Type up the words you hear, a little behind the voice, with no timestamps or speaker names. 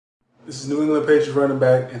This is New England Patriots running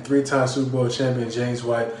back and three-time Super Bowl champion James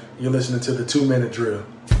White. You're listening to the 2-Minute Drill.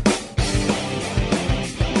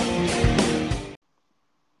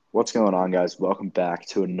 What's going on, guys? Welcome back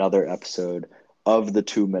to another episode of the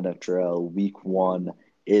 2-Minute Drill. Week 1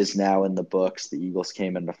 is now in the books. The Eagles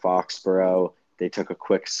came into Foxborough. They took a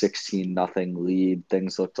quick 16-0 lead.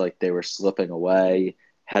 Things looked like they were slipping away,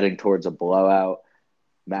 heading towards a blowout.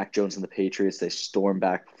 Mac Jones and the Patriots, they stormed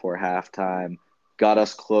back before halftime, got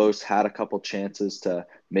us close, had a couple chances to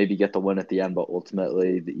maybe get the win at the end, but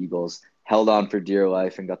ultimately the Eagles held on for dear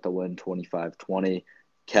life and got the win 25-20.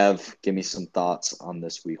 Kev, give me some thoughts on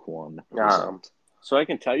this week 1 result. So I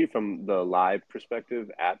can tell you from the live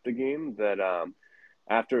perspective at the game that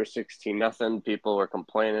after 16-0, people were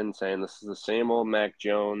complaining, saying this is the same old Mac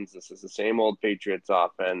Jones, this is the same old Patriots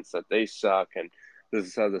offense, that they suck, and this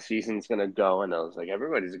is how the season's going to go. And I was like,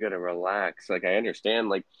 everybody's going to relax. Like, I understand,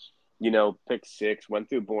 like, pick 6 went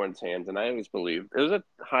through Bourne's hands, and I always believed it was a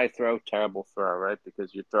high throw, terrible throw, right?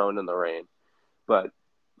 Because you're throwing in the rain. But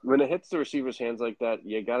when it hits the receiver's hands like that,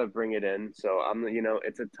 you got to bring it in. So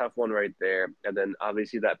it's a tough one right there. And then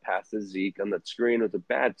obviously that pass to Zeke on that screen was a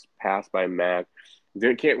bad pass by Mac.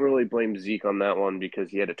 You can't really blame Zeke on that one because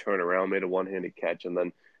he had to turn around, made a one-handed catch, and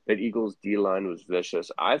then that Eagles D-line was vicious.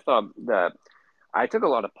 I thought that I took a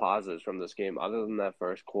lot of positives from this game other than that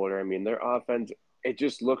first quarter. I mean, their offense, it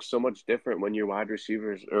just looks so much different when your wide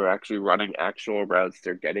receivers are actually running actual routes.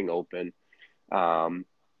 They're getting open.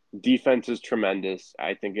 Defense is tremendous.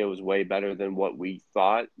 I think it was way better than what we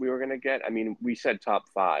thought we were going to get. I mean, we said top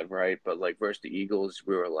 5, right? But, like, versus the Eagles,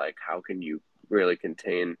 we were like, how can you really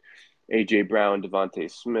contain A.J. Brown,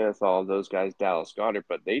 Devontae Smith, all of those guys, Dallas Goedert?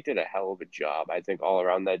 But they did a hell of a job, I think, all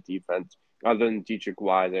around that defense. Other than Dietrich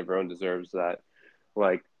Wise, everyone deserves that,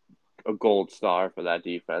 like, a gold star for that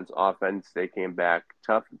defense. Offense, they came back.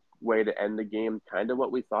 Tough way to end the game, kind of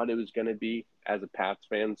what we thought it was going to be as a Pats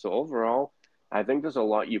fan. So, overall, I think there's a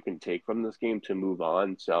lot you can take from this game to move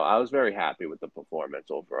on. So I was very happy with the performance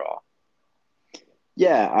overall.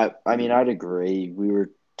 Yeah, I mean, I'd agree. We were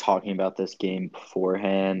talking about this game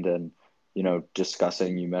beforehand and,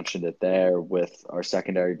 discussing, you mentioned it there, with our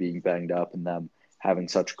secondary being banged up and them having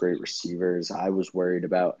such great receivers. I was worried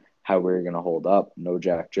about how we were going to hold up. No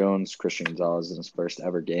Jack Jones, Christian Gonzalez in his first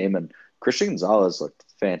ever game, and Christian Gonzalez looked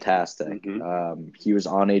fantastic. He was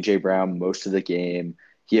on A.J. Brown most of the game.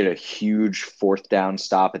 He had a huge 4th down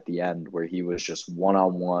stop at the end where he was just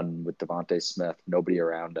one-on-one with Devontae Smith, nobody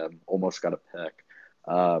around him, almost got a pick.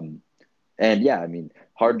 And, yeah, I mean,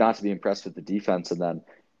 hard not to be impressed with the defense. And then,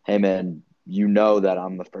 hey, man, that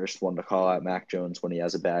I'm the first one to call out Mac Jones when he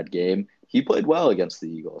has a bad game. He played well against the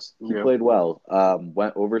Eagles. He played well.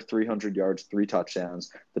 Went over 300 yards, 3 touchdowns.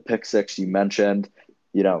 The pick 6 you mentioned,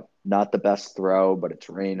 not the best throw, but it's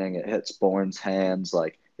raining. It hits Bourne's hands.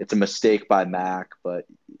 Like, it's a mistake by Mac, but,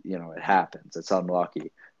 it happens. It's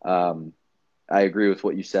unlucky. I agree with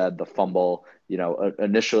what you said, the fumble.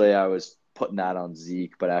 Initially I was putting that on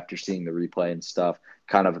Zeke, but after seeing the replay and stuff,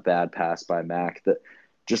 kind of a bad pass by Mac.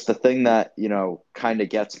 Just the thing that, kind of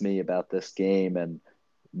gets me about this game and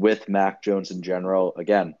with Mac Jones in general,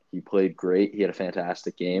 again, he played great. He had a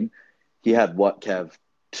fantastic game. He had what, Kev?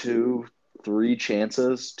 2-3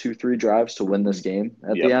 chances, 2-3 drives to win this game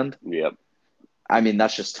at the end? Yep. I mean,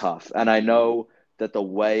 that's just tough. And I know that the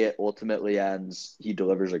way it ultimately ends, he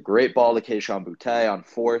delivers a great ball to Kayshon Boutte on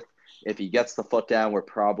 4th. If he gets the foot down, we're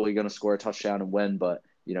probably going to score a touchdown and win. But,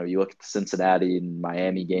 you look at the Cincinnati and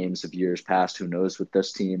Miami games of years past, who knows with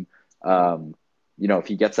this team. If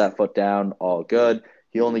he gets that foot down, all good.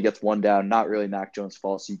 He only gets 1 down, not really Mac Jones'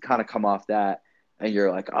 fault. So you kind of come off that and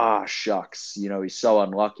you're like, shucks, he's so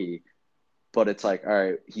unlucky. But it's like, all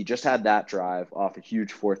right, he just had that drive off a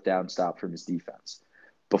huge 4th down stop from his defense.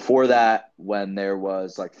 Before that, when there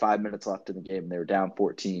was like 5 minutes left in the game, they were down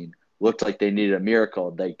 14, looked like they needed a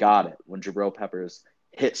miracle. They got it when Jabril Peppers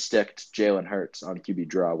hit-sticked Jalen Hurts on QB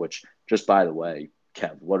draw, which, just by the way,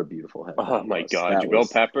 Kev, what a beautiful hit. Oh, my God.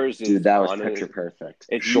 Jabril Peppers is dude, that was picture perfect.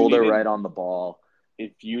 Shoulder right on the ball.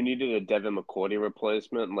 If you needed a Devin McCourty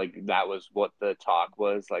replacement, like, that was what the talk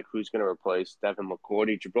was, like, who's going to replace Devin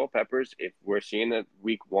McCourty? Jabril Peppers, if we're seeing it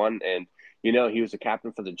week 1, and, he was a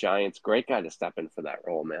captain for the Giants, great guy to step in for that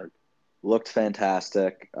role, man. Looked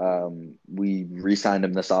fantastic. We re-signed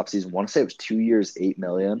him this offseason. I want to say it was 2 years, $8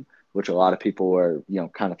 million, which a lot of people were,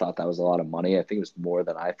 kind of thought that was a lot of money. I think it was more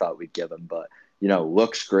than I thought we'd give him, but,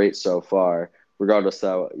 looks great so far. Regardless,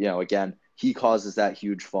 though, again, he causes that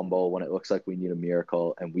huge fumble when it looks like we need a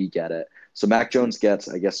miracle, and we get it. So Mac Jones gets,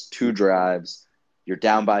 I guess, 2 drives. You're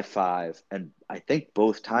down by 5, and I think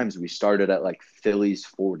both times we started at like Philly's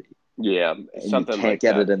 40. Yeah, something you can't like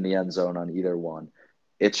get that. it in the end zone on either one.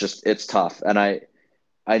 it's tough. And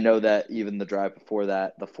I know that even the drive before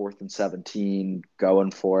that, the 4th and 17,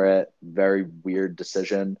 going for it, very weird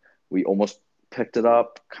decision. We almost picked it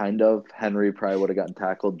up, kind of. Henry probably would have gotten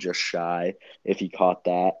tackled just shy if he caught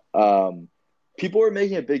that. People were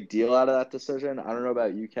making a big deal out of that decision. I don't know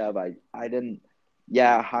about you, Kev. I didn't.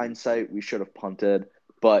 Yeah, hindsight, we should have punted.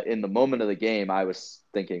 But in the moment of the game, I was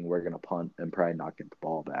thinking we're going to punt and probably not get the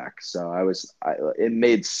ball back. So it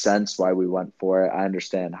made sense why we went for it. I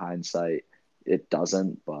understand hindsight it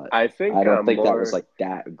doesn't, but I think I don't think that was more. like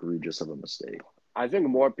that egregious of a mistake. I think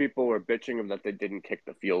more people were bitching that they didn't kick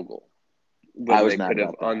the field goal I when was they mad could have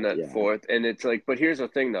about on that. that Yeah. fourth. And it's like, but here's the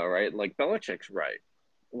thing though, right? Like Belichick's right.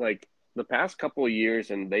 Like the past couple of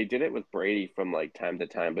years, and they did it with Brady from like time to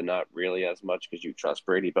time, but not really as much because you trust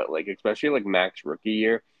Brady. But like especially like Mac's rookie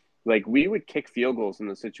year, like we would kick field goals in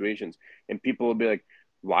the situations, and people would be like,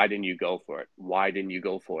 "Why didn't you go for it? Why didn't you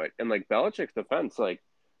go for it?" And like Belichick's defense, like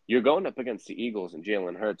you're going up against the Eagles and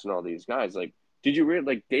Jalen Hurts and all these guys, like. Did you really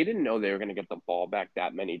like? They didn't know they were going to get the ball back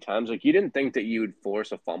that many times. Like you didn't think that you would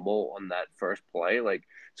force a fumble on that first play. Like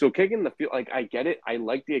so, kicking the field, like I get it. I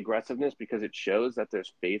like the aggressiveness because it shows that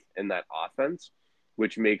there's faith in that offense,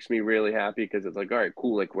 which makes me really happy because it's like, all right,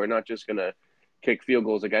 cool. Like we're not just gonna kick field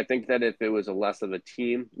goals. Like I think that if it was a less of a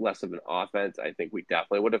team, less of an offense, I think we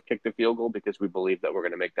definitely would have kicked a field goal because we believe that we're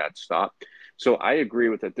going to make that stop. So I agree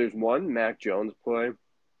with it. There's one Mac Jones play,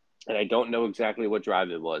 and I don't know exactly what drive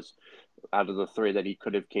it was out of the three that he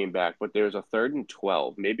could have came back, but there was a 3rd and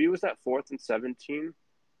 12. Maybe it was that 4th and 17.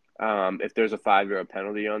 If there's a 5-yard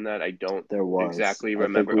penalty on that, I don't There was. exactly I think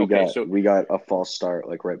remember. Okay, so we got a false start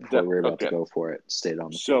like right before we were about to okay, go for it. Stayed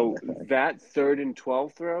on the field, so I think. that 3rd and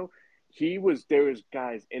 12 throw, there was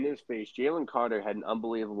guys in his face. Jalen Carter had an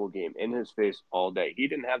unbelievable game in his face all day. He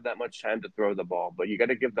didn't have that much time to throw the ball, but you got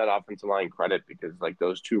to give that offensive line credit because like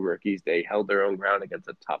those two rookies, they held their own ground against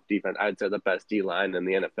a tough defense. I'd say the best D line in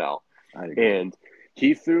the NFL. I agree. And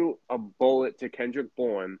he threw a bullet to Kendrick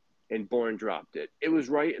Bourne, and Bourne dropped it. It was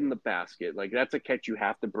right in the basket. Like that's a catch you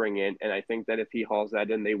have to bring in, and I think that if he hauls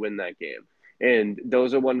that in, they win that game. And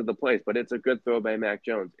those are one of the plays, but it's a good throw by Mac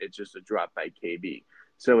Jones. It's just a drop by KB.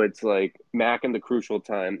 So it's like Mac in the crucial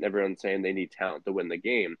time. Everyone's saying they need talent to win the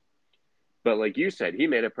game, but like you said, he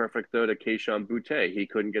made a perfect throw to Keyshawn Boutte. He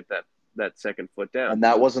couldn't get that second foot down. And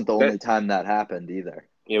that wasn't the That only time that happened either.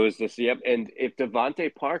 it was this, yep. And if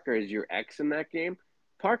Devontae Parker is your X in that game,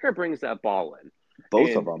 Parker brings that ball in.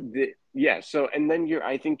 Both of And them. so and then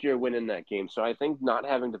I think you're winning that game. So I think not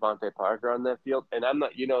having Devontae Parker on that field, and I'm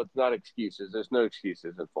not, it's not excuses. There's no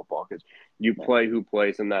excuses in football because you No. play who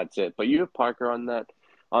plays and that's it. But you have Parker on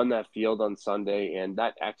that field on Sunday, and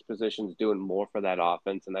that X position's doing more for that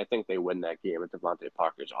offense. And I think they win that game if Devontae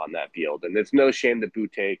Parker's on that field. And it's no shame that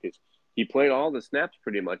Boutte because he played all the snaps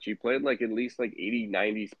pretty much. He played like at least like 80,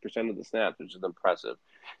 90% of the snaps, which is impressive.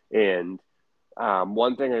 And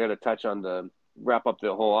one thing I got to touch on to wrap up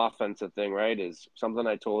the whole offensive thing, right, is something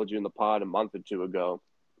I told you in the pod a month or two ago.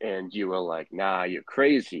 And you were like, nah, you're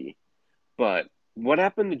crazy. But what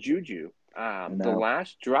happened to Juju? The No.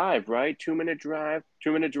 last drive, right? 2-minute drive,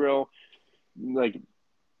 2-minute drill, like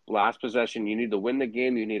last possession. You need to win the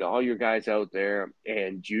game. You need all your guys out there.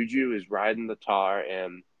 And Juju is riding the tar,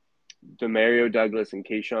 and Demario Douglas and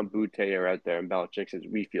Keyshawn Boutte are out there, and Belichick says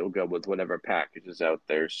we feel good with whatever package is out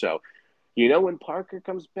there. So, when Parker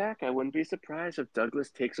comes back, I wouldn't be surprised if Douglas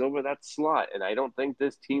takes over that slot. And I don't think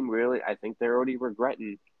this team really. I think they're already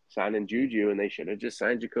regretting signing Juju, and they should have just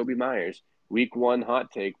signed Jacoby Myers. Week 1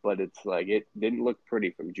 hot take, but it's like it didn't look pretty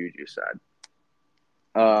from Juju's side.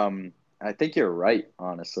 I think you're right,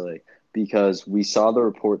 honestly, because we saw the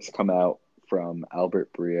reports come out from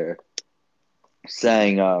Albert Breer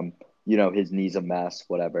saying, his knee's a mess,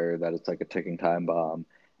 whatever, that it's like a ticking time bomb.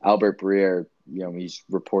 Albert Breer, he's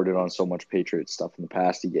reported on so much Patriots stuff in the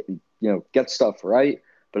past. He gets stuff right,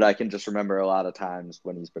 but I can just remember a lot of times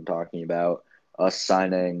when he's been talking about us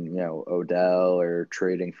signing, Odell or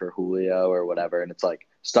trading for Julio or whatever, and it's like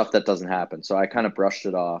stuff that doesn't happen. So I kind of brushed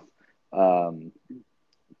it off.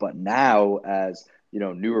 But now, as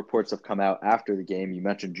new reports have come out after the game. You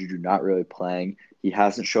mentioned Juju not really playing. He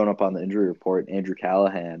hasn't shown up on the injury report. Andrew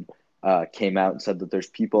Callahan came out and said that there's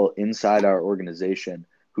people inside our organization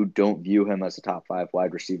who don't view him as a top 5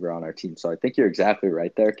 wide receiver on our team. So I think you're exactly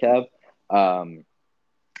right there, Kev.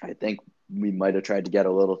 I think we might have tried to get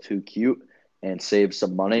a little too cute and save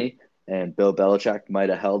some money. And Bill Belichick might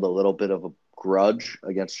have held a little bit of a grudge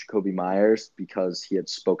against Jacoby Myers because he had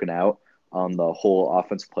spoken out on the whole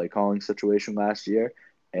offense play calling situation last year.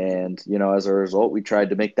 And, as a result, we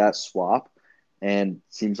tried to make that swap, and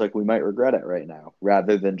seems like we might regret it right now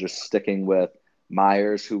rather than just sticking with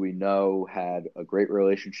Myers, who we know had a great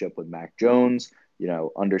relationship with Mac Jones,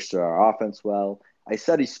 understood our offense well. I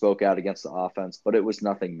said he spoke out against the offense, but it was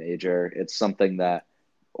nothing major. It's something that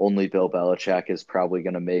only Bill Belichick is probably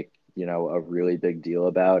going to make, a really big deal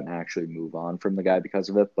about and actually move on from the guy because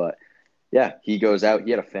of it. But yeah, he goes out.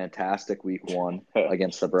 He had a fantastic week 1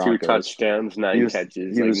 against the Broncos. 2 touchdowns, 9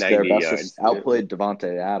 catches, he like was 90 their best, yards. outplayed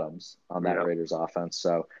Devontae Adams on that Raiders offense.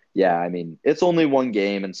 So yeah, I mean, it's only one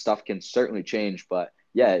game and stuff can certainly change. But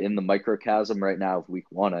yeah, in the microcosm right now of week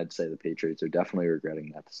 1, I'd say the Patriots are definitely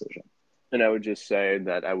regretting that decision. And I would just say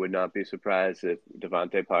that I would not be surprised if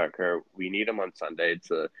Devontae Parker, we need him on Sunday.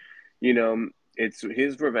 It's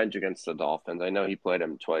his revenge against the Dolphins. I know he played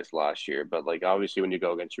him twice last year, but like obviously when you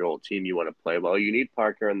go against your old team, you want to play well. You need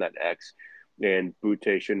Parker in that X, and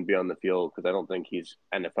Butte shouldn't be on the field because I don't think he's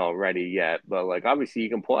NFL ready yet. But like obviously he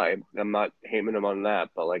can play. I'm not hating him on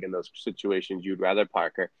that, but like in those situations, you'd rather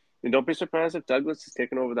Parker. And don't be surprised if Douglas is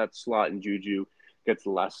taking over that slot and Juju gets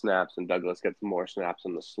less snaps and Douglas gets more snaps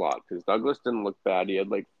in the slot because Douglas didn't look bad. He had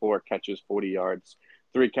like 4 catches, 40 yards,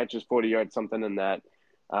 3 catches, 40 yards, something in that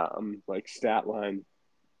like stat line.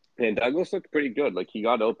 And Douglas looked pretty good. Like he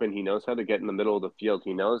got open. He knows how to get in the middle of the field.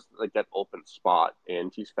 He knows like that open spot,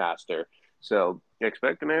 and he's faster. So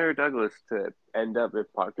expect Demario Douglas to end up,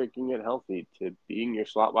 if Parker can get healthy, to being your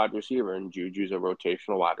slot wide receiver, and Juju's a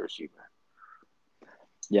rotational wide receiver.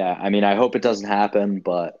 Yeah, I mean, I hope it doesn't happen,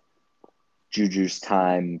 but Juju's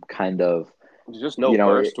time kind of, There's just no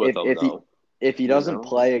burst with him, though. If he doesn't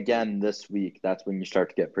play again this week, that's when you start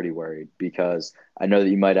to get pretty worried because I know that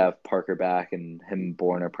you might have Parker back and him and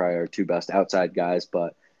Bourne are probably our 2 best outside guys,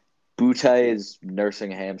 but Butte is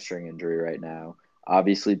nursing a hamstring injury right now.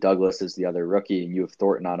 Obviously, Douglas is the other rookie, and you have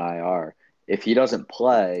Thornton on IR. If he doesn't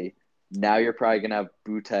play, now you're probably going to have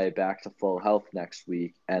Butte back to full health next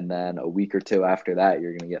week, and then a week or 2 after that,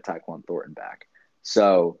 you're going to get Tyquan Thornton back.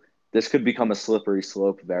 So this could become a slippery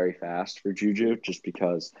slope very fast for Juju just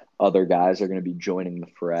because other guys are going to be joining the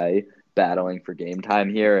fray, battling for game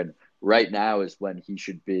time here. And right now is when he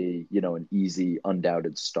should be, an easy,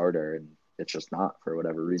 undoubted starter. And it's just not for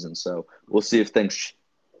whatever reason. So we'll see if things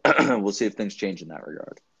change in that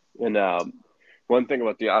regard. And one thing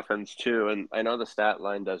about the offense too, and I know the stat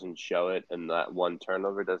line doesn't show it, and that 1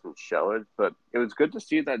 turnover doesn't show it, but it was good to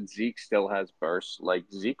see that Zeke still has bursts. Like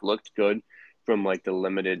Zeke looked good from like the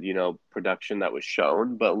limited, production that was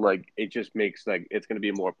shown, but like it just makes like it's going to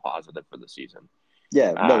be more positive for the season.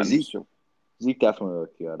 Yeah, no, Zeke definitely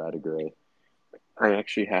looked good. I'd agree. I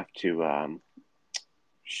actually have to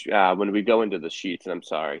when we go into the sheets, and I'm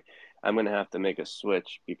sorry, I'm going to have to make a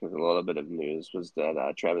switch because a little bit of news was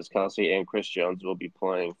that Travis Kelce and Chris Jones will be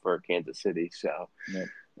playing for Kansas City. So yep.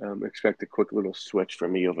 Expect a quick little switch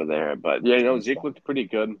from me over there. But, yeah, Zeke looked pretty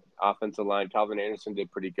good. Offensive line. Calvin Anderson did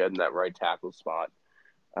pretty good in that right tackle spot.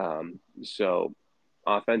 So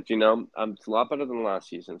offense, it's a lot better than last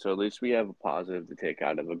season. So at least we have a positive to take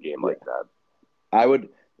out of a game like that.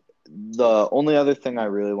 The only other thing I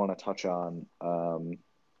really want to touch on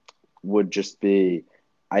would just be,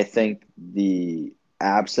 I think the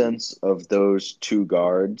absence of those 2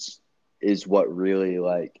 guards is what really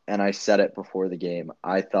and I said it before the game,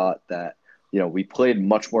 I thought that, we played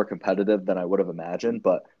much more competitive than I would have imagined,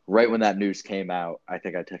 but right when that news came out, I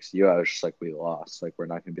think I texted you, I was just like, we lost, we're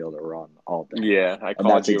not going to be able to run all day. Yeah, I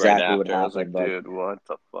called you right after. I was like, dude, what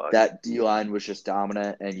the fuck? That D-line was just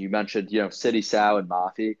dominant, and you mentioned, City Sal and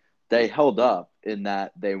Mafi, they held up in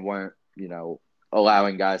that they weren't,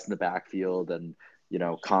 allowing guys in the backfield and,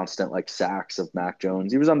 constant sacks of Mac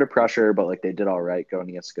Jones. He was under pressure, but they did all right going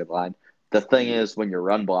against a good line. The thing is, when you're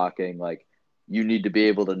run blocking, you need to be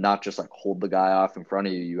able to not just hold the guy off in front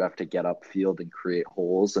of you. You have to get upfield and create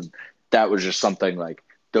holes. And that was just something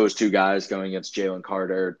those 2 guys going against Jalen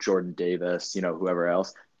Carter, Jordan Davis, whoever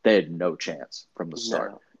else, they had no chance from the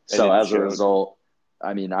start. No. So as a result,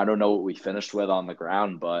 I mean, I don't know what we finished with on the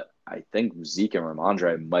ground, but I think Zeke and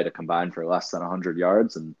Ramondre might have combined for less than 100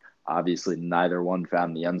 yards. And obviously neither one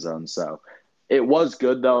found the end zone. So it was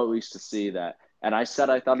good, though, at least to see that. And I said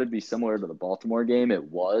I thought it'd be similar to the Baltimore game. It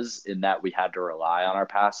was, in that we had to rely on our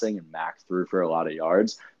passing, and Mac threw for a lot of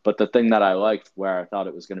yards. But the thing that I liked, where I thought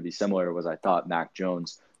it was going to be similar, was I thought Mac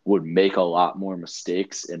Jones would make a lot more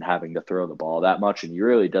mistakes in having to throw the ball that much, and he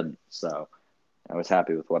really didn't. So I was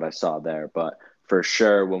happy with what I saw there. But for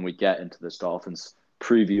sure, when we get into this Dolphins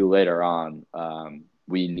preview later on,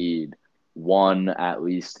 we need one at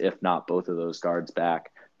least, if not both of those guards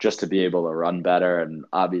back, just to be able to run better. And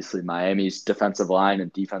obviously Miami's defensive line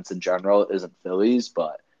and defense in general isn't Philly's,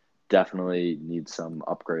 but definitely need some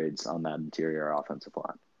upgrades on that interior offensive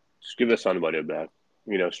line. Just give us somebody back.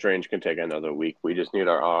 Strange can take another week. We just need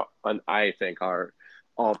I think our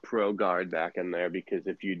all-pro guard back in there, because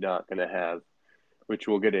if you're not going to have, which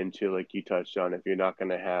we'll get into, like you touched on, if you're not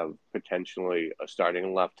going to have potentially a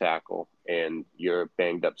starting left tackle and your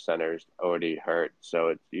banged up center's already hurt,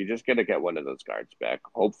 so you just got to get one of those guards back,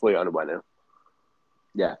 hopefully on Wenu.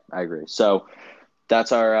 Yeah, I agree. So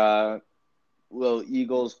that's our little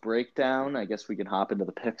Eagles breakdown. I guess we can hop into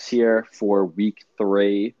the picks here for week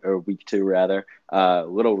 2 rather.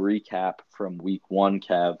 Little recap from week 1,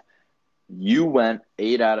 Kev. You went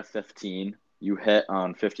 8 out of 15. You hit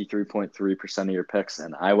on 53.3% of your picks,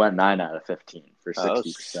 and I went 9 out of 15 for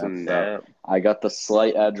 60%. So I got the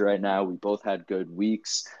slight edge right now. We both had good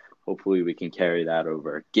weeks. Hopefully we can carry that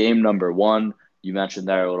over. Game number 1, you mentioned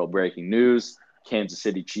there a little breaking news. Kansas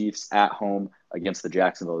City Chiefs at home against the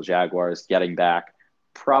Jacksonville Jaguars, getting back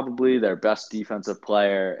probably their best defensive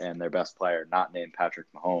player and their best player not named Patrick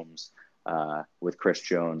Mahomes, with Chris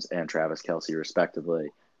Jones and Travis Kelce respectively.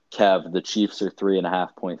 Kev, the Chiefs are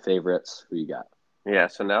 3.5-point favorites. Who you got? Yeah,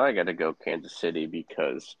 so now I got to go Kansas City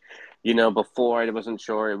because, before I wasn't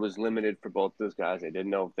sure. It was limited for both those guys. I didn't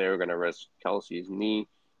know if they were going to risk Kelsey's knee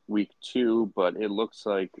week 2, but it looks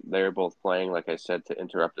like they're both playing, like I said, to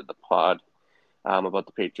interrupt the pod about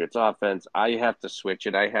the Patriots offense. I have to switch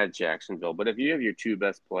it. I had Jacksonville, but if you have your 2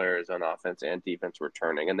 best players on offense and defense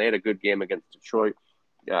returning, and they had a good game against Detroit,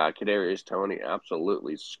 Kadarius Toney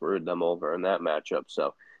absolutely screwed them over in that matchup.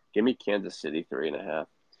 So give me Kansas City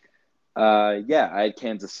 3.5. Yeah, I had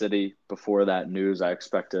Kansas City before that news. I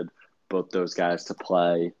expected both those guys to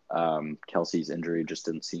play. Kelsey's injury just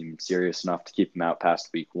didn't seem serious enough to keep him out past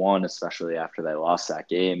week 1, especially after they lost that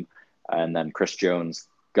game. And then Chris Jones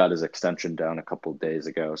got his extension down a couple of days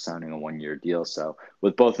ago, signing a 1-year deal. So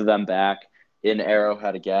with both of them back in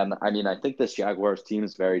Arrowhead again, I think this Jaguars team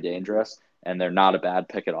is very dangerous, and they're not a bad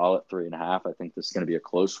pick at all at 3.5. I think this is going to be a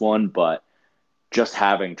close one, but just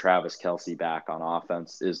having Travis Kelce back on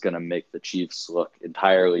offense is going to make the Chiefs look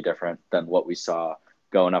entirely different than what we saw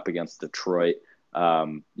going up against Detroit.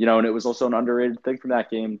 And it was also an underrated thing from that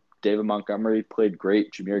game. David Montgomery played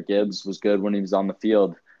great. Jahmyr Gibbs was good when he was on the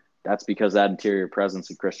field. That's because that interior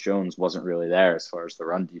presence of Chris Jones wasn't really there as far as the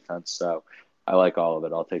run defense. So I like all of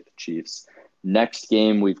it. I'll take the Chiefs. Next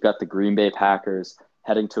game, we've got the Green Bay Packers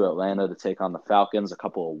heading to Atlanta to take on the Falcons, a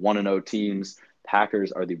couple of 1-0 teams.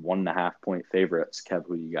 Packers are the 1.5-point favorites. Kev,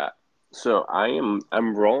 who you got? So I'm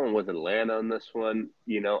rolling with Atlanta on this one.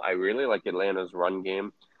 I really like Atlanta's run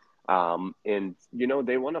game. And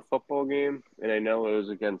they won a football game, and I know it was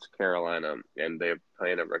against Carolina, and they're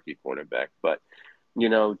playing a rookie quarterback. But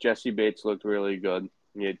Jesse Bates looked really good.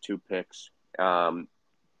 He had 2 picks. Bijan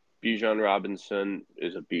Robinson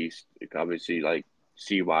is a beast. You can obviously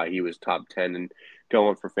see why he was top 10 and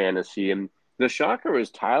going for fantasy. And the shocker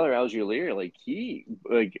was Tyler Algier. He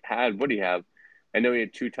had, what do you have? I know he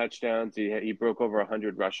had 2 touchdowns. He broke over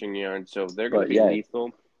 100 rushing yards. So they're going to be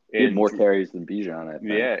lethal. He had more carries than Bijan, I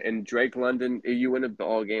think. Yeah, and Drake London, you win a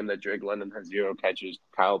ball game that Drake London has 0 catches.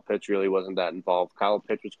 Kyle Pitts really wasn't that involved. Kyle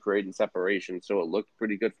Pitts was creating separation, so it looked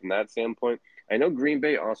pretty good from that standpoint. I know Green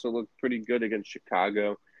Bay also looked pretty good against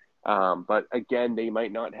Chicago. But again, they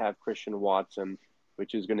might not have Christian Watson,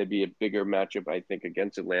 which is going to be a bigger matchup, I think,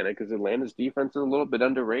 against Atlanta, because Atlanta's defense is a little bit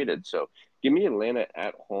underrated. So give me Atlanta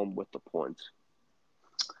at home with the points.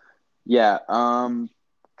 Yeah,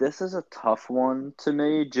 this is a tough one to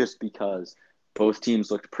me just because both teams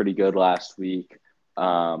looked pretty good last week.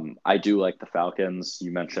 I do like the Falcons.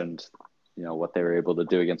 You mentioned, what they were able to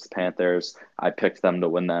do against the Panthers. I picked them to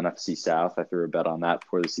win the NFC South. I threw a bet on that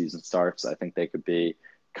before the season starts. I think they could be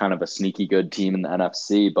kind of a sneaky good team in the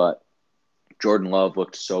NFC, but Jordan Love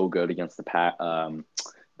looked so good against the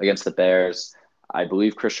Bears. I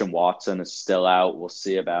believe Christian Watson is still out. We'll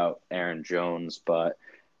see about Aaron Jones, but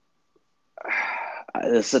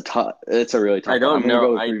it's a really tough. I don't I'm know.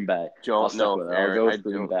 Go with Green Bay. I'll go with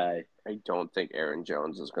Green Bay. I don't think Aaron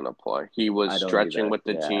Jones is going to play. He was stretching with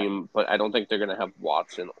the team, but I don't think they're going to have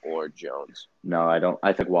Watson or Jones. No, I don't.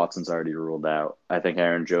 I think Watson's already ruled out. I think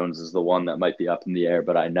Aaron Jones is the one that might be up in the air,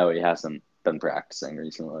 but I know he hasn't been practicing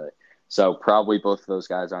recently. So probably both of those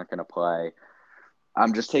guys aren't going to play.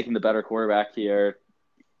 I'm just taking the better quarterback here.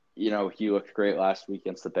 He looked great last week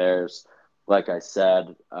against the Bears. Like I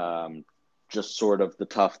said, just sort of the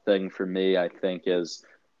tough thing for me, I think, is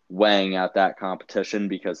weighing out that competition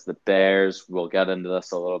because the Bears, we'll get into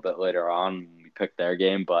this a little bit later on when we pick their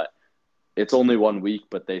game, but it's only 1 week,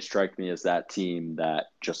 but they strike me as that team that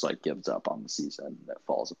just gives up on the season, that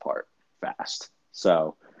falls apart fast.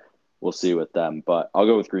 So we'll see with them, but I'll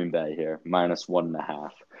go with Green Bay here,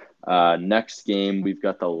 -1.5. Next game, we've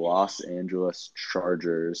got the Los Angeles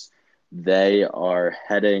Chargers They are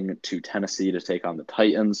heading to Tennessee to take on the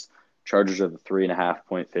Titans. Chargers are the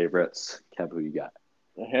 3.5-point favorites. Kev, who you got?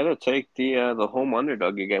 I had to take the home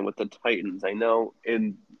underdog again with the Titans. I know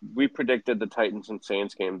we predicted the Titans and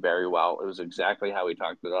Saints game very well. It was exactly how we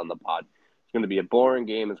talked about it on the pod. It's going to be a boring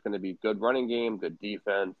game. It's going to be good running game, good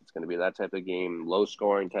defense. It's going to be that type of game, low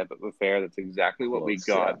scoring type of affair. That's exactly what we Close,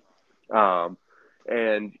 yeah. got.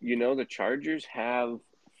 And the Chargers have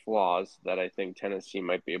flaws that I think Tennessee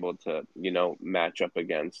might be able to match up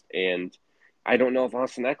against. And I don't know if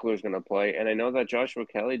Austin Eckler is going to play, and I know that Joshua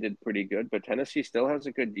Kelly did pretty good, but Tennessee still has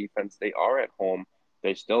a good defense. They are at home.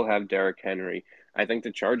 They still have Derrick Henry. I think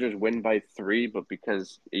the Chargers win by 3, but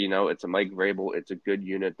because, it's a Mike Vrabel, it's a good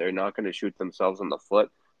unit, they're not going to shoot themselves in the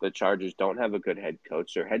foot. The Chargers don't have a good head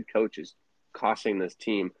coach. Their head coach is costing this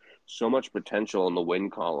team so much potential in the win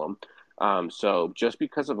column. So just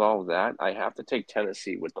because of all of that, I have to take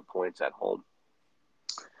Tennessee with the points at home.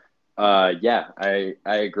 Yeah, I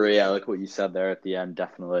agree. I like what you said there at the end,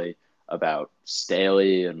 definitely about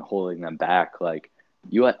Staley and holding them back. Like,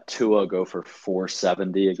 you let Tua go for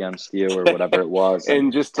 470 against you or whatever it was, and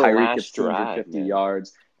And just the Tyreek gets last drive, 250 man.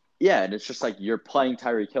 yards. Yeah, and it's just like you're playing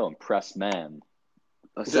Tyreek Hill and press man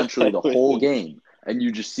essentially the whole game, and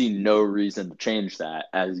you just see no reason to change that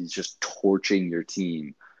as he's just torching your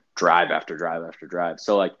team drive after drive after drive.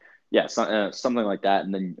 So, like, yeah, something like that.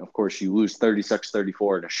 And then, of course, you lose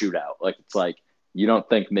 36-34 in a shootout. Like, it's like you don't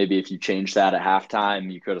think maybe if you changed that at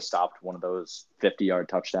halftime, you could have stopped one of those 50-yard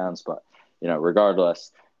touchdowns. But,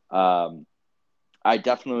 regardless, I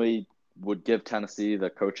definitely would give Tennessee the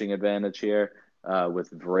coaching advantage here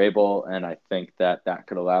with Vrabel, and I think that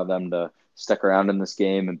could allow them to stick around in this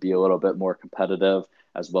game and be a little bit more competitive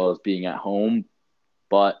as well as being at home.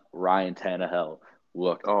 But Ryan Tannehill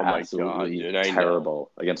looked Oh my absolutely God, dude! I know.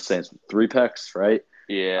 terrible against Saints. 3 picks, right?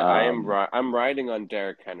 Yeah, I'm riding on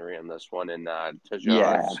Derrick Henry on this one, and Yeah,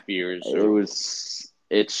 Tajah Spears.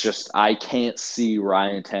 it's just I can't see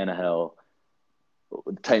Ryan Tannehill.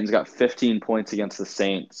 The Titans got 15 points against the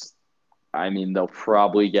Saints. I mean, they'll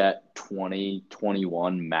probably get 20,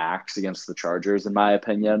 21 max against the Chargers, in my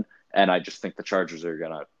opinion. And I just think the Chargers they're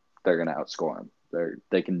gonna outscore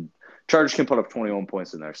them. Chargers can put up 21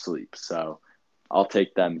 points in their sleep. So I'll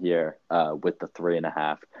take them here with the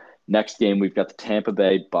 3.5. Next game, we've got the Tampa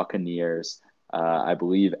Bay Buccaneers. I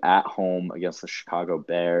believe at home against the Chicago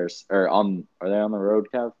Bears. Are they on the road,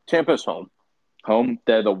 Kev? Tampa's home. Home.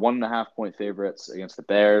 They're the 1.5-point favorites against the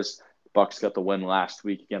Bears. Bucks got the win last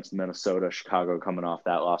week against Minnesota. Chicago coming off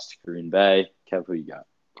that loss to Green Bay. Kev, who you got?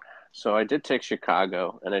 So I did take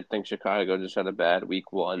Chicago, and I think Chicago just had a bad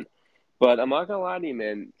week 1. But I'm not gonna lie to you,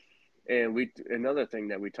 man. And another thing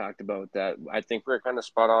that we talked about that I think we're kind of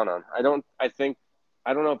spot on. I don't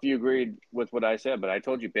know if you agreed with what I said, but I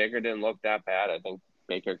told you Baker didn't look that bad. I think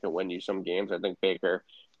Baker can win you some games. I think Baker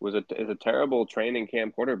is a terrible training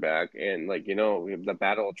camp quarterback, and we have the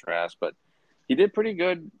battle of Trask, but he did pretty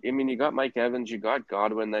good. I mean, you got Mike Evans, you got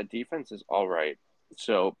Godwin. That defense is all right.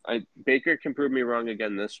 So Baker can prove me wrong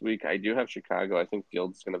again this week. I do have Chicago. I think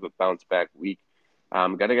Fields is going to have a bounce back week.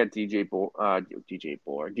 Got to get DJ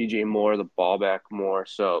Moore the ball back more.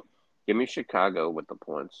 So give me Chicago with the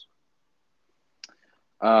points.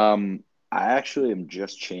 I actually am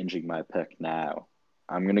just changing my pick now.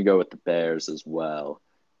 I'm going to go with the Bears as well.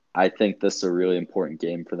 I think this is a really important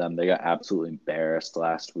game for them. They got absolutely embarrassed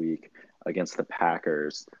last week against the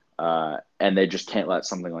Packers, and they just can't let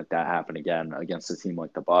something like that happen again against a team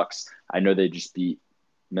like the Bucs. I know they just beat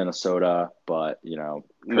Minnesota, but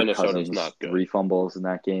Minnesota's not good. 3 fumbles in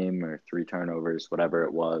that game or 3 turnovers, whatever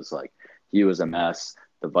it was. Like, he was a mess.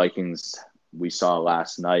 The Vikings we saw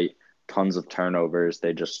last night, tons of turnovers.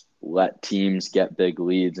 They just let teams get big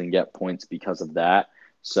leads and get points because of that.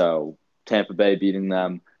 So Tampa Bay beating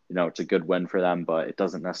them, it's a good win for them, but it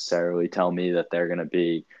doesn't necessarily tell me that they're going to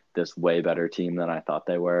be this way better team than I thought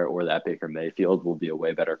they were, or that Baker Mayfield will be a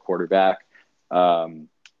way better quarterback. And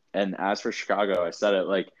as for Chicago, I said it,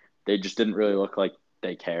 like, they just didn't really look like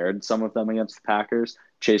they cared, some of them against the Packers.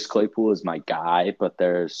 Chase Claypool is my guy, but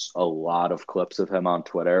there's a lot of clips of him on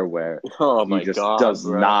Twitter where he just does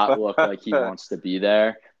not look like he wants to be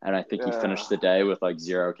there. And I think he finished the day with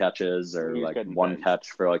 0 catches or 1 catch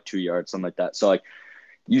for 2 yards, something like that. So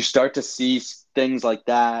you start to see things like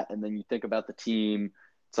that, and then you think about the team.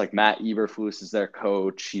 It's like Matt Eberflus is their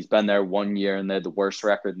coach. He's been there 1 year, and they had the worst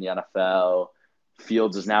record in the NFL.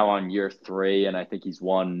 Fields is now on year 3, and I think he's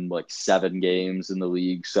won 7 games in the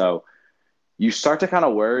league. So you start to kind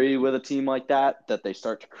of worry with a team like that they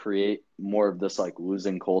start to create more of this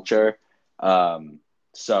losing culture.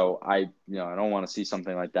 So I don't want to see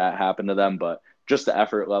something like that happen to them, but just the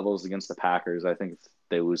effort levels against the Packers, I think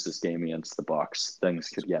they lose this game against the Bucs, things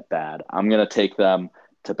could get bad. I'm going to take them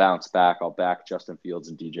to bounce back. I'll back Justin Fields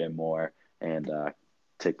and DJ Moore and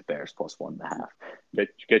take the Bears plus 1.5.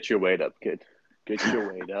 Get your weight up, kid. Get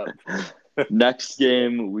your weight up. Next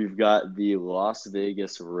game, we've got the Las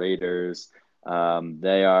Vegas Raiders.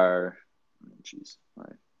 They are, my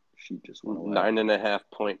sheet just went away.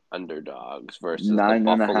 9.5-point underdogs versus the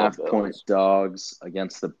 9.5 Buffalo point Bills. dogs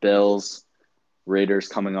against the Bills. Raiders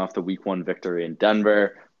coming off the Week 1 victory in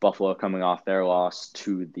Denver. Buffalo coming off their loss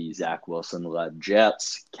to the Zach Wilson-led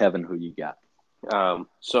Jets. Kevin, who you got?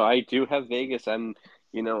 So I do have Vegas.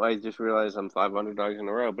 I just realized I'm 5 underdogs in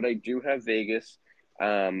a row, but I do have Vegas.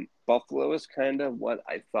 Buffalo is kind of what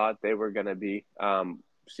I thought they were going to be.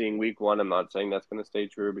 Seeing Week 1, I'm not saying that's going to stay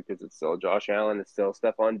true because it's still Josh Allen, it's still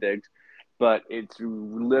Stephon Diggs, but it's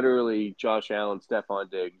literally Josh Allen, Stephon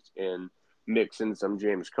Diggs, and mix in some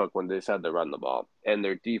James Cook when they decide to run the ball. And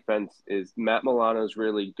their defense is Matt Milano's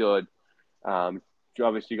really good.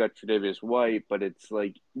 Obviously, you got Tre'Davious White, but it's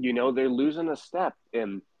like, they're losing a step,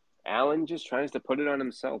 and Allen just tries to put it on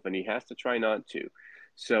himself, and he has to try not to.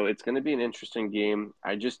 So it's going to be an interesting game.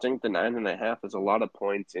 I just think the 9.5 is a lot of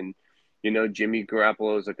points, and Jimmy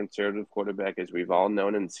Garoppolo is a conservative quarterback, as we've all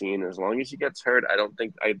known and seen. As long as he gets hurt, I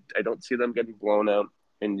don't see them getting blown out.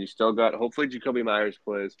 And you still got, hopefully Jacoby Myers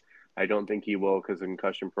plays. I don't think he will because of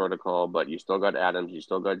concussion protocol, but you still got Adams, you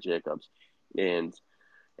still got Jacobs. And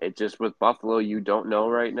it just with Buffalo, you don't know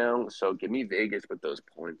right now. So give me Vegas with those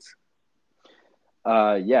points.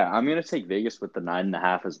 Yeah, I'm going to take Vegas with the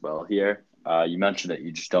 9.5 as well here. You mentioned it.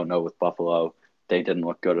 You just don't know with Buffalo. They didn't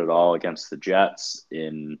look good at all against the Jets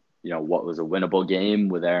in what was a winnable game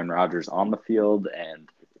with Aaron Rodgers on the field, and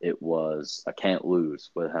it was a can't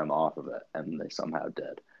lose with him off of it, and they somehow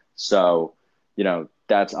did. So,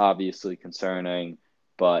 that's obviously concerning,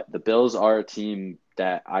 but the Bills are a team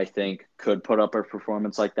that I think could put up a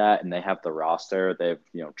performance like that, and they have the roster. They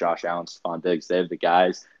have, Josh Allen, Stephon Diggs. They have the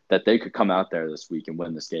guys that they could come out there this week and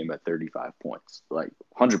win this game at 35 points, like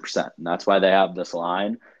 100%. And that's why they have this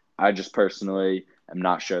line. I just personally am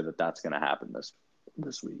not sure that that's going to happen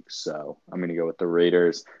this week. So I'm going to go with the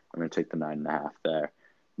Raiders. I'm going to take the 9.5 there.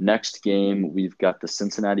 Next game, we've got the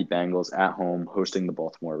Cincinnati Bengals at home hosting the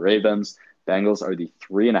Baltimore Ravens. Bengals are the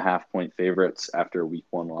 3.5-point favorites after a Week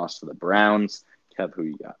 1 loss to the Browns. Kev, who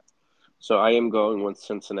you got? So I am going with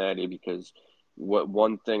Cincinnati because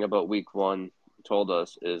one thing about Week 1 told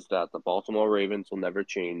us is that the Baltimore Ravens will never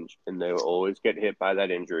change, and they will always get hit by that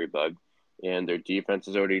injury bug. And their defense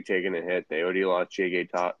has already taken a hit. They already lost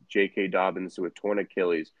J.K. Dobbins to a torn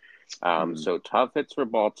Achilles. So tough hits for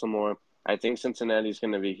Baltimore. I think Cincinnati is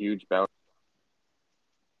going to be a huge bounce.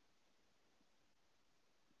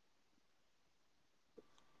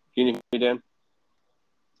 Can you hear me,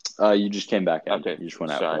 Dan? You just came back in. Okay. You just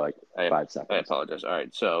went out for like 5 seconds. I apologize. All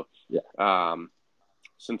right. So, yeah.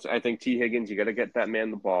 Since I think T. Higgins, you got to get that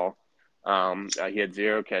man the ball. He had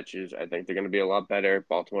 0 catches. I think they're going to be a lot better.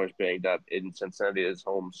 Baltimore's banged up. In Cincinnati is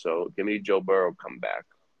home, so give me Joe Burrow come back.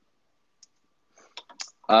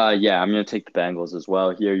 Yeah, I'm going to take the Bengals as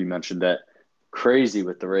well here. You mentioned that crazy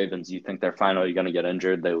with the Ravens. You think they're finally going to get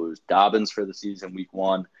injured. They lose Dobbins for the season Week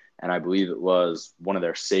 1, and I believe it was one of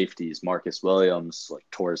their safeties, Marcus Williams,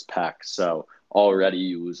 tore his pec. So already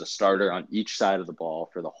you lose a starter on each side of the ball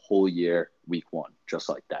for the whole year Week 1, just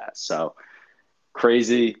like that. So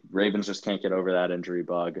crazy. Ravens just can't get over that injury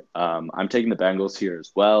bug. I'm taking the Bengals here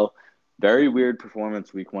as well. Very weird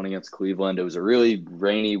performance Week 1 against Cleveland. It was a really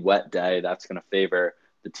rainy, wet day. That's going to favor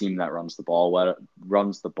the team that runs the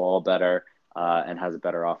ball better and has a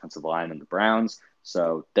better offensive line than the Browns.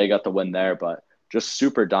 So they got the win there, but just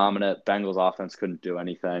super dominant. Bengals offense couldn't do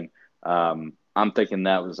anything. I'm thinking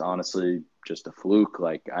that was honestly just a fluke.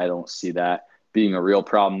 I don't see that being a real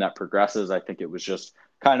problem that progresses. I think it was just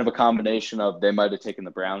kind of a combination of they might have taken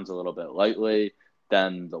the Browns a little bit lightly,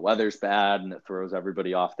 then the weather's bad and it throws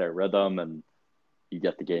everybody off their rhythm and you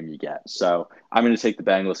get the game you get. So I'm going to take the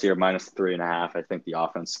Bengals here, minus 3.5. I think the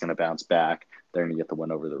offense is going to bounce back. They're going to get the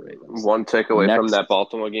win over the Ravens. One takeaway from that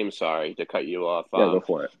Baltimore game, sorry to cut you off. Yeah, go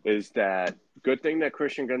for it. Is that good thing that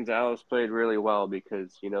Christian Gonzalez played really well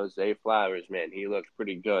because, Zay Flowers, man, he looked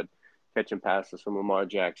pretty good catching passes from Lamar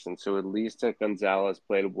Jackson. So at least that Gonzalez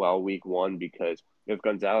played well Week 1 because if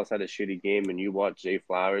Gonzalez had a shitty game and you watch Zay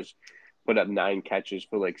Flowers put up 9 catches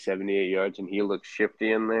for 78 yards and he looked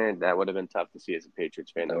shifty in there, that would have been tough to see as a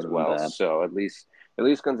Patriots fan as well. So at least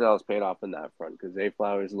Gonzalez paid off in that front because Zay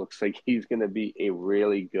Flowers looks like he's going to be a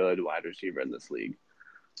really good wide receiver in this league.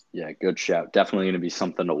 Yeah, good shout. Definitely going to be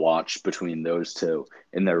something to watch between those two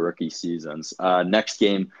in their rookie seasons. Next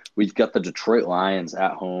game, we've got the Detroit Lions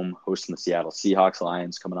at home hosting the Seattle Seahawks.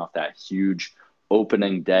 Lions coming off that huge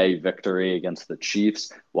opening day victory against the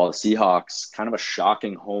Chiefs, while the Seahawks, kind of a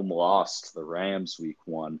shocking home loss to the Rams week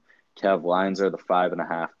 1. Kev, Lions are the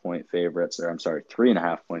 5.5-point favorites, or I'm sorry,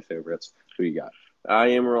 3.5-point favorites. Who you got? I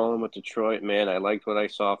am rolling with Detroit, man. I liked what I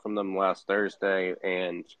saw from them last Thursday,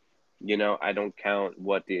 and I don't count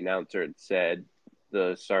what the announcer had said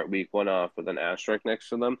to start week 1 off with an asterisk next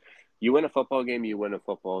to them. You win a football game, you win a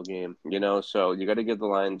football game, so you got to give the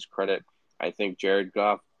Lions credit. I think Jared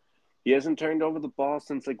Goff, he hasn't turned over the ball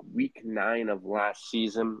since like week 9 of last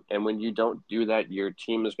season, and when you don't do that, your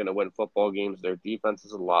team is going to win football games. Their defense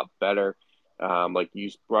is a lot better. Like you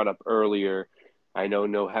brought up earlier, I know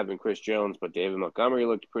no having Chris Jones, but David Montgomery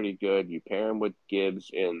looked pretty good. You pair him with Gibbs,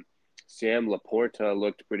 and Sam Laporta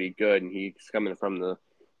looked pretty good, and he's coming from the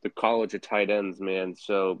college of tight ends, man.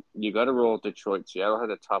 So you got to roll with Detroit. Seattle had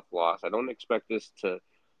a tough loss. I don't expect this to,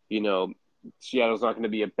 Seattle's not going to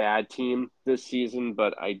be a bad team this season,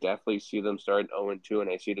 but I definitely see them starting 0-2, and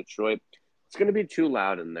I see Detroit. It's going to be too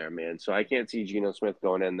loud in there, man. So I can't see Geno Smith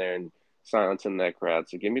going in there and silencing that crowd.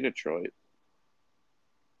 So give me Detroit.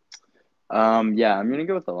 Yeah, I'm going to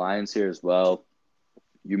go with the Lions here as well.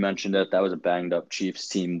 You mentioned it. That was a banged-up Chiefs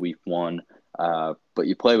team week 1. But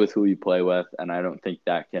you play with who you play with, and I don't think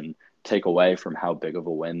that can take away from how big of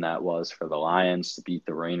a win that was for the Lions to beat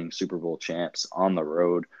the reigning Super Bowl champs on the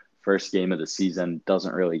road. First game of the season,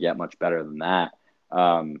 doesn't really get much better than that.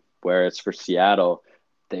 Whereas for Seattle,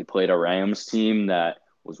 they played a Rams team that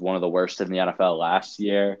was one of the worst in the NFL last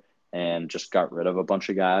year and just got rid of a bunch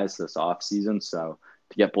of guys this offseason. So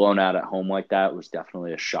to get blown out at home like that was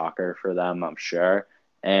definitely a shocker for them, I'm sure.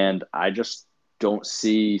 And I just don't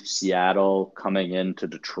see Seattle coming into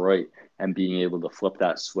Detroit and being able to flip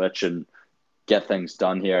that switch and get things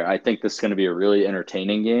done here. I think this is going to be a really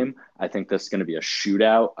entertaining game. I think this is going to be a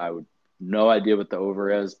shootout. I would no idea what the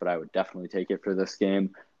over is, but I would definitely take it for this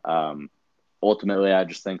game. Ultimately, I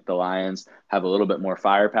just think the Lions have a little bit more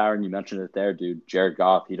firepower, and you mentioned it there, dude. Jared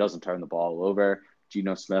Goff, he doesn't turn the ball over.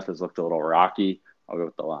 Geno Smith has looked a little rocky. I'll go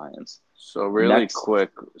with the Lions. So really Next,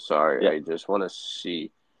 quick, sorry, yeah. I just want to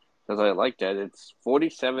see, because I like that. It's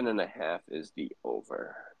 47.5 is the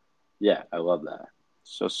over. Yeah, I love that.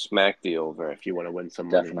 So smack the over if you want to win some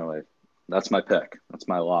money. Definitely. That's my pick. That's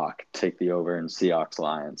my lock. Take the over in Seahawks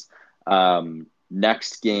Lions.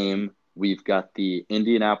 Next game, we've got the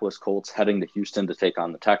Indianapolis Colts heading to Houston to take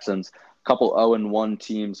on the Texans. Couple 0-1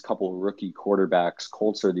 teams, couple rookie quarterbacks.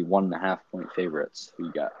 Colts are the 1.5-point favorites. Who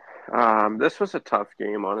you got? This was a tough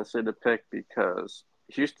game, honestly, to pick because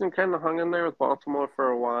Houston kind of hung in there with Baltimore for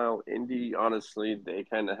a while. Indy, honestly, they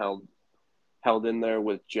kind of held in there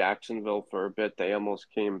with Jacksonville for a bit. They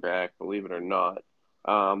almost came back, believe it or not.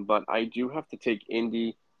 But I do have to take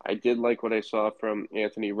Indy. I did like what I saw from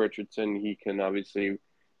Anthony Richardson. He can obviously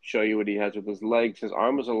show you what he has with his legs. His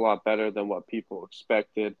arm was a lot better than what people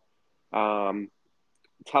expected.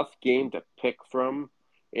 Tough game to pick from,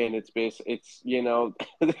 and it's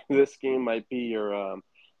this game might be your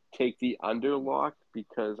take the under lock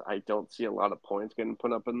because I don't see a lot of points getting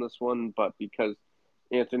put up in this one, but because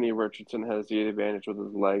Anthony Richardson has the advantage with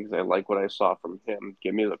his legs, I like what I saw from him.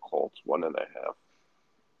 Give me the Colts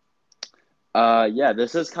 1.5. Yeah,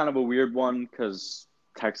 this is kind of a weird one because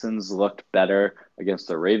Texans looked better against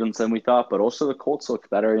the Ravens than we thought, but also the Colts looked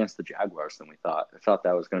better against the Jaguars than we thought. I thought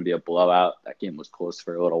that was going to be a blowout. That game was close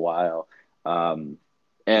for a little while.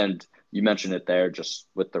 And you mentioned it there just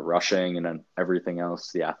with the rushing and then everything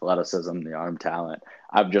else, the athleticism, the arm talent.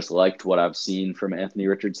 I've just liked what I've seen from Anthony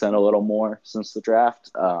Richardson a little more since the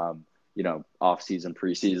draft, off-season,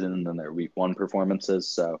 preseason, and then their week 1 performances.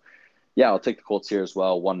 So, yeah, I'll take the Colts here as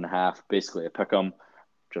well, 1.5, basically a pick 'em.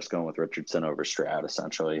 Just going with Richardson over Stroud,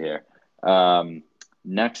 essentially, here.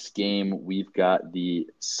 Next game, we've got the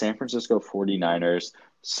San Francisco 49ers,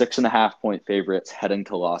 6.5-point favorites heading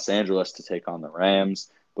to Los Angeles to take on the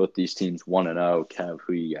Rams. Both these teams 1-0. Kev,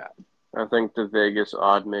 who you got? I think the Vegas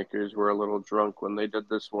odd makers were a little drunk when they did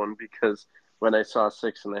this one because when I saw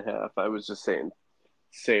 6.5, I was just saying,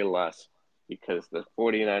 say less because the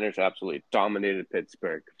 49ers absolutely dominated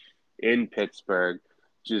Pittsburgh in Pittsburgh.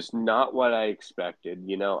 Just not what I expected.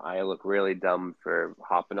 I look really dumb for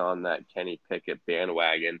hopping on that Kenny Pickett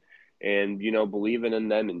bandwagon and, believing in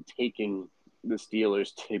them and taking the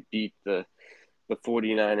Steelers to beat the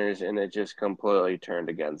 49ers, and it just completely turned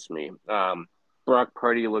against me. Brock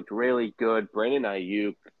Purdy looked really good. Brandon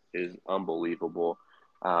Ayuk is unbelievable.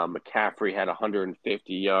 McCaffrey had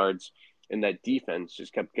 150 yards, and that defense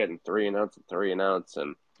just kept getting 3-and-outs and 3-and-outs.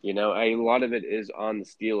 And, a lot of it is on the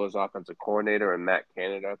Steelers' offensive coordinator and Matt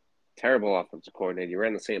Canada. Terrible offensive coordinator. You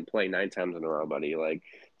ran the same play 9 times in a row, buddy.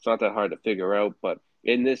 It's not that hard to figure out. But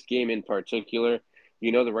in this game in particular,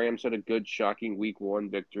 The Rams had a good, shocking Week 1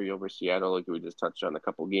 victory over Seattle, like we just touched on a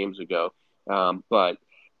couple games ago. But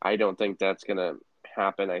I don't think that's going to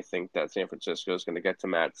happen. I think that San Francisco is going to get to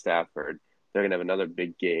Matt Stafford. They're going to have another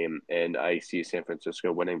big game, and I see San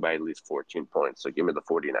Francisco winning by at least 14 points. So give me the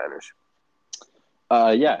 49ers.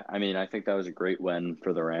 Yeah, I mean, I think that was a great win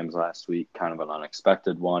for the Rams last week, kind of an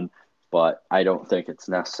unexpected one, but I don't think it's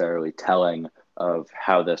necessarily telling of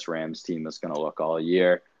how this Rams team is going to look all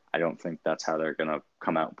year. I don't think that's how they're going to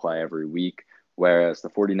come out and play every week. Whereas the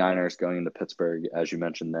 49ers going into Pittsburgh, as you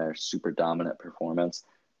mentioned, their super dominant performance.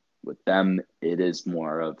 With them, it is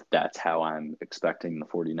more of that's how I'm expecting the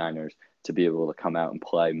 49ers to be able to come out and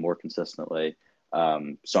play more consistently. So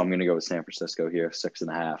I'm going to go with San Francisco here,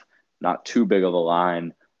 6.5. Not too big of a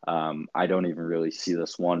line. I don't even really see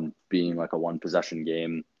this one being like a one-possession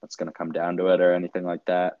game that's going to come down to it or anything like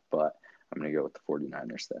that, but I'm going to go with the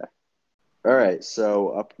 49ers there. All right, so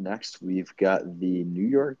up next, we've got the New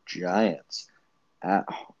York Giants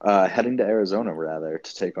heading to Arizona, rather,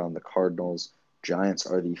 to take on the Cardinals. Giants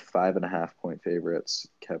are the 5.5-point favorites.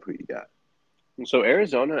 Kev, who you got? So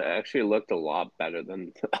Arizona actually looked a lot better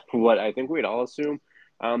than what I think we'd all assume.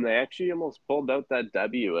 They actually almost pulled out that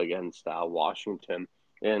W against Washington,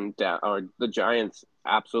 and the Giants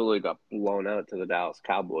absolutely got blown out to the Dallas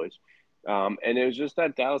Cowboys. And it was just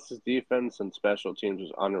that Dallas's defense and special teams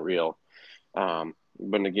was unreal. But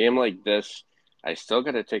in a game like this, I still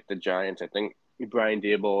got to take the Giants. I think Brian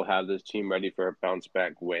Daboll will have this team ready for a bounce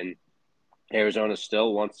back win. Arizona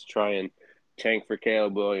still wants to try and tank for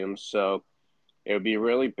Caleb Williams, so it would be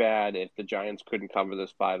really bad if the Giants couldn't cover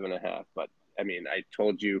this 5.5. But I mean, I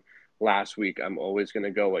told you last week I'm always going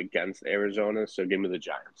to go against Arizona, so give me the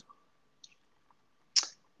Giants.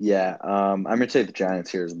 Yeah, I'm going to take the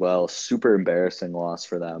Giants here as well. Super embarrassing loss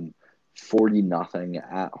for them.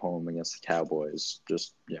 40-0 at home against the Cowboys.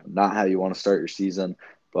 Just, not how you want to start your season.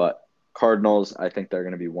 But Cardinals, I think they're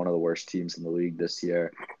going to be one of the worst teams in the league this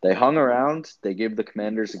year. They hung around. They gave the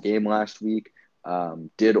Commanders a game last week.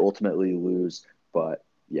 Did ultimately lose. But,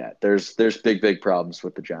 yeah, there's big problems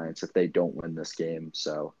with the Giants if they don't win this game.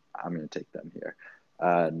 So I'm going to take them here.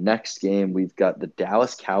 Next game, we've got the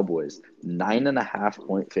Dallas Cowboys,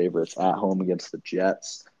 9.5-point favorites at home against the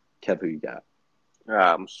Jets. Kev, who you got?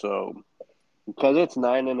 So because it's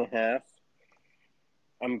 9.5,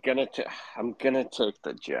 I'm gonna take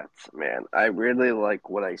the Jets, man. I really like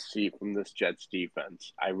what I see from this Jets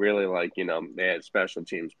defense. I really like, they had special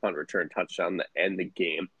teams, punt return, touchdown to end the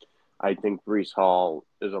game. I think Breece Hall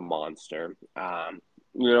is a monster.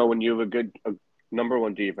 When you have a number